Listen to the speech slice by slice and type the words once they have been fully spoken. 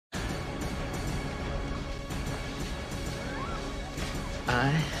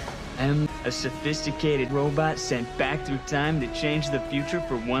I am a sophisticated robot sent back through time to change the future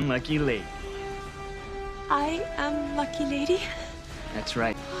for one lucky lady. I am Lucky Lady. That's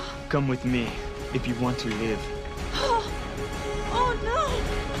right. Come with me if you want to live. Oh no!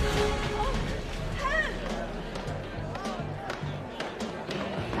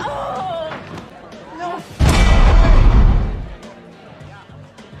 Oh, help! Oh no!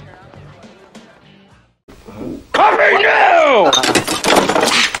 Cover now!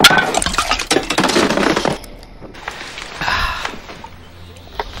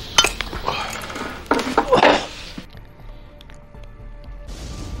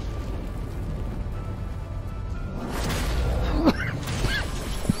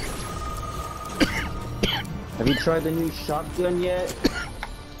 Have you tried the new shotgun yet?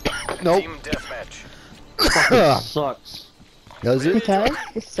 Nope. Team deathmatch. Fucking sucks. Does it? Okay,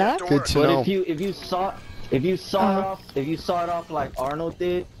 it sucks. Good to But know. if you saw it off like Arnold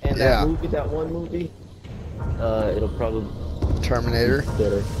did in Yeah. that one movie, it'll probably Terminator. be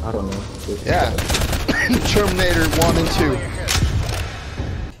better. I don't know. Yeah. Terminator 1 and 2.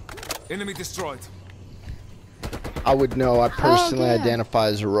 Enemy destroyed. I would know. I personally yeah. identify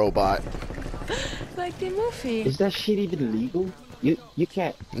as a robot. Like the movie. Is that shit even legal? You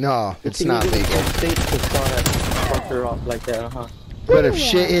can't. No, it's not illegal legal. in states to start that fucker off like that, huh? But if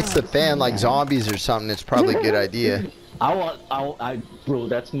shit hits the fan like zombies or something, it's probably a good idea. Bro,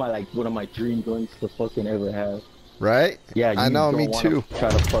 that's one of my dream guns to fucking ever have. Right? Yeah, you I know, don't me wanna too. Try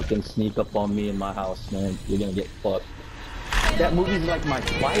to fucking sneak up on me in my house, man. You're gonna get fucked. That movie's like my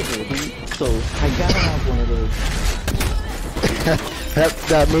Bible, dude. So I gotta have one of those.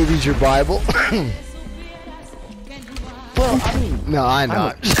 that movie's your Bible? Well, I mean, No, I know.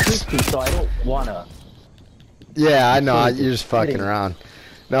 I'm a Christian, so I don't wanna. Yeah, I know. You're just fucking around.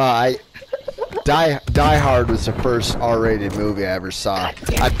 No, Die Hard was the first R-rated movie I ever saw.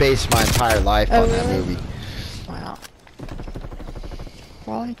 I based my entire life on that movie. Wow.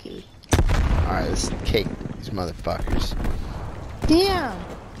 Crikey. Alright, let's cake these motherfuckers. Damn.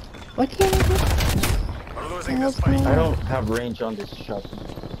 What can't I do? We're losing this fight. I don't have range on this shotgun.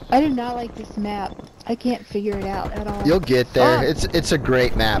 I do not like this map. I can't figure it out at all. You'll get there. Fuck. It's a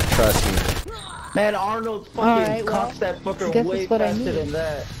great map, trust me. Man, Arnold fucking Alright, well, cocks that fucker guess way that's what I faster need. than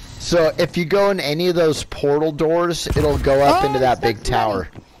that. So if you go in any of those portal doors, it'll go up into that big tower.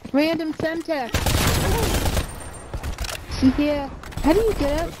 Random Semtex. Yeah. How do you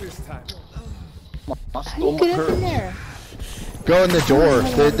get up? How do you get up in there? Go in the door.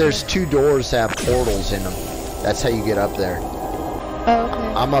 There's two doors that have portals in them. That's how you get up there. Oh,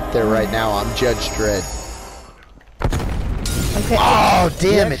 okay. I'm up there right now. I'm Judge Dredd. Okay. Oh,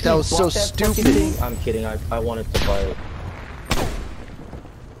 damn You it. That was so actually bought that fucking stupid. thing? I'm kidding. I wanted to buy it.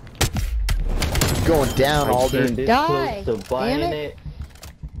 Going down, I Alder. came this Die. close to buying Damn it.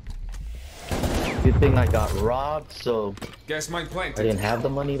 Good thing I got robbed, so Gas mine I planted. didn't have the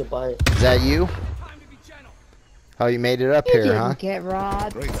money to buy it. Is that you? Oh, you made it up You here, didn't huh? get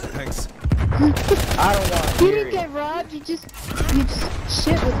robbed. Great, thanks. I don't want to You hear didn't it. get robbed. You just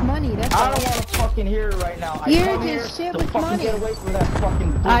shit with money. That's I all. don't want to fucking hear it right now. I You're come just here shit to with fucking money. get away from that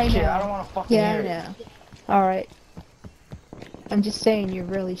fucking bullshit. I know. I don't want to fucking Yeah, hear I it. know. All right. I'm just saying you're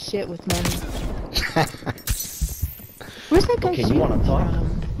really shit with money. Where's that guy Okay, shooting you want to talk?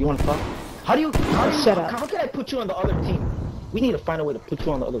 from? You want to talk? How Shut up. How can I put you on the other team? We need to find a way to put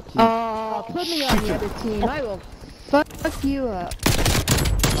you on the other team. Oh, put me on the other team. I will fuck you up.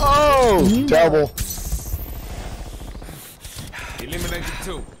 Oh, You know double. Eliminated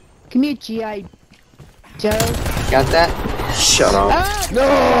 2. Come here, G.I. Joe. Got that? Shut up. Ah!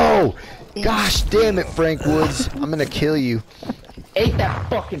 No! Gosh damn it, Frank Woods. I'm gonna kill you. Ate that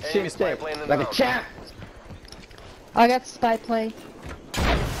fucking Enemy shit spy plane in the like a mountain. champ. I got spy plane.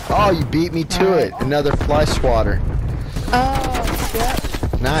 Oh, you beat me to it. Another fly swatter. Oh,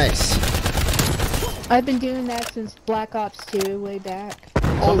 yep. Nice. I've been doing that since Black Ops 2, way back.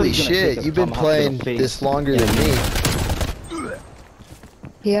 Holy Somebody's gonna shit, take a you've been tomahawk to the playing face. this longer than me.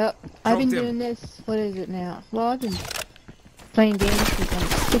 Yep. I've been Drop doing this, what is it now? Well, I've been playing games since I'm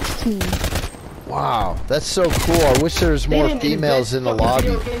 16. Wow, that's so cool. I wish there was They more didn't females in the invent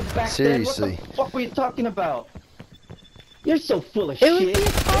fucking lobby. video games back then. Seriously. What the fuck were you talking about? You're so full of It was shit. the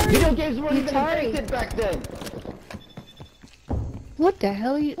Atari. Video games weren't even Atari. invented back then. What the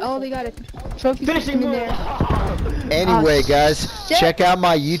hell are you? Oh, they got a trophy Finishing system in move. there. Anyway, Oh, guys, shit. check out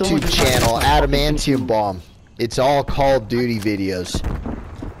my Someone YouTube just channel, fucking ADAMantiumBomb. It's all Call of Duty videos.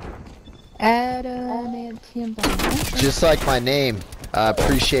 ADAMantiumBomb. Just like my name. I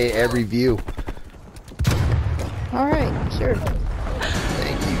appreciate every view. Alright, sure.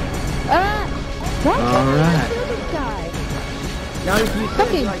 Thank you. Ah! Why can't Alright. I kill this guy? Now if you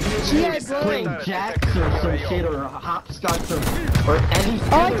Fucking say like G.I. you're playing Joe. jacks or some shit or hopscotch or any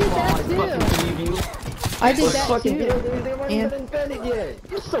Oh, I did ball, that I fucking believe you. I did Or that fucking too. they weren't even invented yet.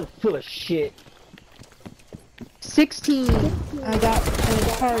 You're so full of shit. 16, I got an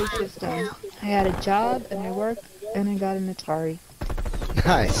Atari system. I had a job and I worked and I got an Atari.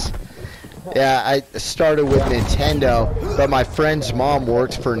 Nice. Yeah, I started with Nintendo, but my friend's mom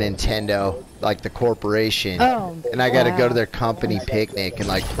works for Nintendo, like the corporation. Oh, And I got to go to wow. their company picnic and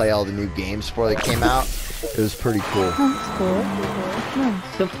like play all the new games before they came out. It was pretty cool. That's cool.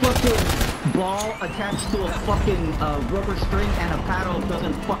 Nice. The fucking ball attached to a fucking rubber string and a paddle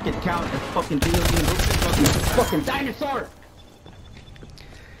doesn't fucking count as fucking video game. Fucking dinosaur.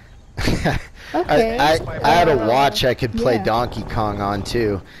 Okay. I had a watch I could play Yeah. Donkey Kong on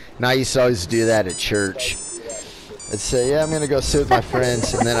too, and I used to always do that at church. I'd say, yeah, I'm gonna go sit with my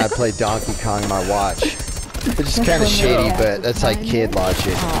friends, and then I'd play Donkey Kong on my watch. It's just kind of shady, but that's like kid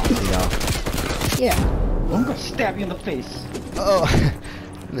logic, you know. Yeah. I'm gonna stab you in the face. Oh,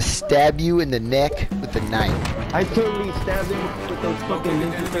 I'm gonna stab you in the neck with a knife. I totally stabbed him with those fucking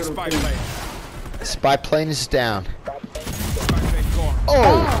Ninja Turtle Spy things. plane. Spy plane is down. Spy plane gone.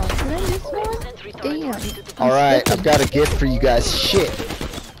 Oh, Oh, did I miss one? Damn. all right, I've got a gift for you guys. Shit.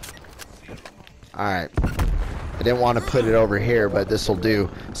 All right. I didn't want to put it over here, but this will do.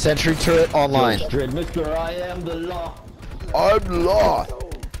 Sentry turret online. Dread, Mr. I am the law. I'm law.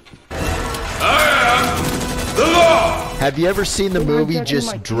 The law! Have you ever seen the movie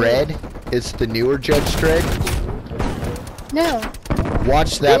Just Dredd? It's the newer Judge Dredd. No.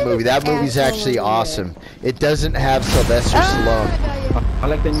 Watch that movie. That movie's actually awesome. It doesn't have Sylvester Stallone. I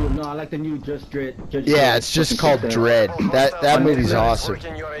like the new. No, I like the new Just Dread. Yeah, it's just called Dredd. That movie's awesome.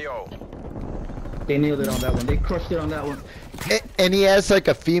 Working your AO. They nailed it on that one. They crushed it on that one. And he has like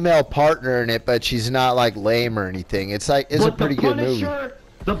a female partner in it, but she's not like lame or anything. It's like it's a But pretty good movie.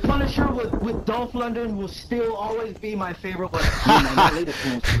 The Punisher with Dolph Lundgren will still always be my favorite, but that latest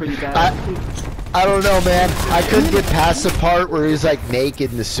one was pretty bad. I don't know, man. I couldn't get past the part where he was like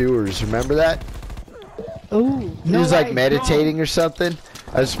naked in the sewers. Remember that? Ooh. He was like meditating or something.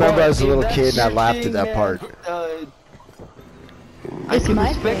 I just remember I was a little kid and I laughed at that part. I It's can my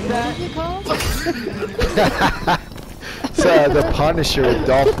respect thing. that. What is it called? So the Punisher with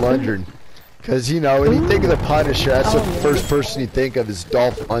Dolph Lundgren. Because, you know, when you think of the Punisher, that's the first person you think of is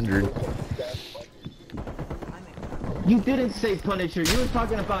Dolph Lundgren. You didn't say Punisher. You were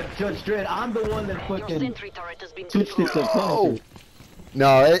talking about Judge Dredd. I'm the one that fucking switched it to Punisher.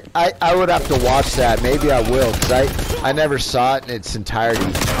 No, I would have to watch that. Maybe I will, because I never saw it in its entirety.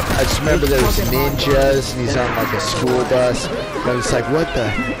 I just remember there was ninjas, and he's on like a school bus. And it's like, what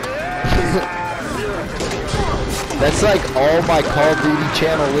the... That's like all my Call of Duty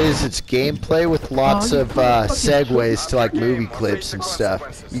channel is. It's gameplay with lots of segues to like movie clips and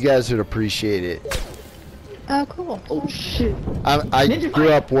stuff. You guys would appreciate it. Oh, cool. Oh shit. I grew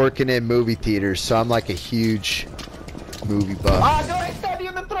up working in movie theaters, so I'm like a huge movie buff. Ah, no, I stabbed you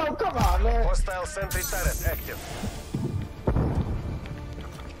in the throat. Come on, man. Hostile sentry turret active.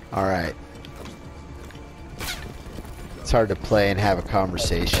 Alright. It's hard to play and have a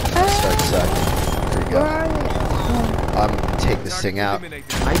conversation. It starts sucking. There we Where go. are you? Take this thing out.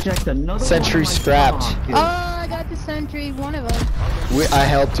 I jacked another Sentry one of my scrapped. Oh, I got the sentry. One of them. I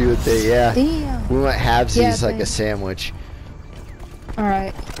helped you with it, yeah. Damn. We went halvesies Yeah, like a thanks. sandwich.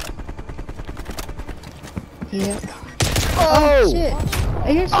 Alright. Yep. Oh! Shit.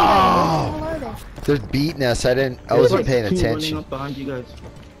 I hear somebody. Oh! They're beating us. I wasn't paying Two running attention. up behind you guys.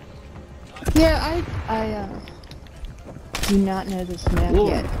 Yeah, I do not know this map Whoa.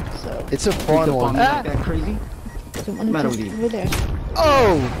 yet, so It's a fun one. Like that crazy? don't want Matter to with you? over there.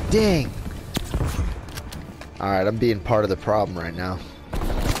 Oh, dang. Alright, I'm being part of the problem right now.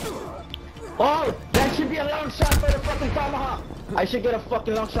 Oh, that should be a long shot for the fucking tomahawk. I should get a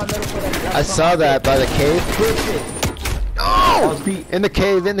fucking long shot medal for that. I saw that by the cave. Oh! In the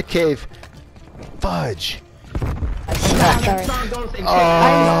cave, in the cave. Fudge. Sorry.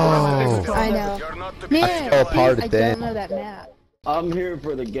 Oh. I know. You're not to be Man, fell apart I at that. don't know that map. I'm here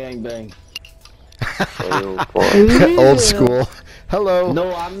for the gangbang. Old school. Hello.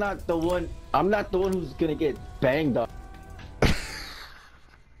 No, I'm not the one. I'm not the one who's gonna get banged up.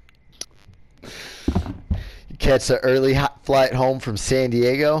 You catch the early flight home from San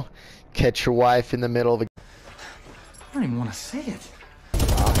Diego. Catch your wife in the middle of a... I don't even want to say it.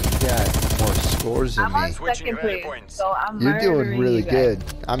 Wow, you got more scores than me. switching Second rally place, points. so I'm You're doing murdering really you guys. good.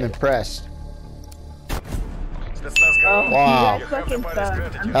 I'm impressed. Let's go. Oh, Wow. you guys fucking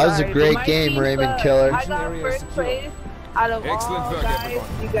suck. I'm That was a sorry. great My game, team Raymond sucks. Killer. I got first place, Out of Excellent all work, guys, everyone.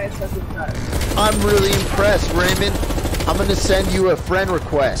 you guys have the best. I'm really impressed, Raymond. I'm gonna send you a friend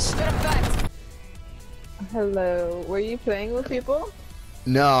request. Hello. Were you playing with people?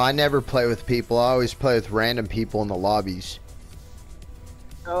 No, I never play with people. I always play with random people in the lobbies.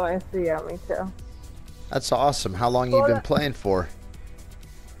 Oh, I see. Yeah, me too. That's awesome. How long you been playing for?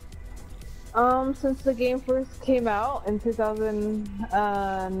 Since the game first came out in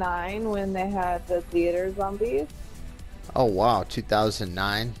 2009 when they had the theater zombies. Oh wow,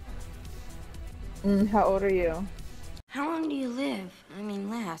 2009. How old are you? How long do you live? I mean,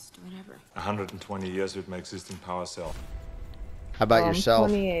 last, whatever. 120 years with my existing power cell. How about yourself?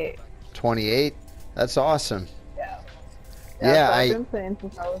 28. 28? That's awesome. Yeah. Yeah, so I've been playing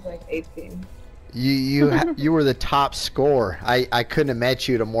since I was like 18. You were the top scorer. I couldn't have met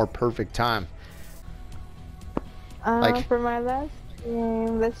you at a more perfect time. For my last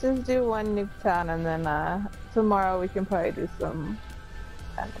game, let's just do one Nuketown, and then tomorrow we can probably do some.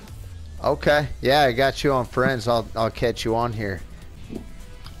 Okay. Yeah, I got you on friends. I'll catch you on here.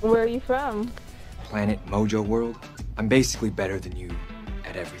 Where are you from? Planet Mojo World. I'm basically better than you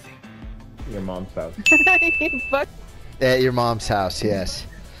at everything. Your mom's house. Fuck. At your mom's house, yes.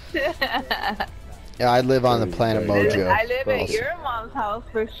 Yeah, I live on the planet Mojo. I live at your mom's house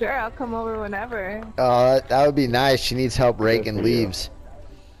for sure. I'll come over whenever. Oh, that would be nice. She needs help raking leaves.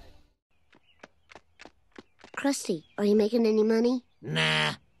 Krusty, are you making any money?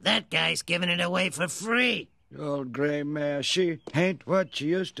 Nah, that guy's giving it away for free. Old gray mare, she ain't what she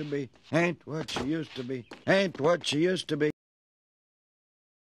used to be. Ain't what she used to be. Ain't what she used to be.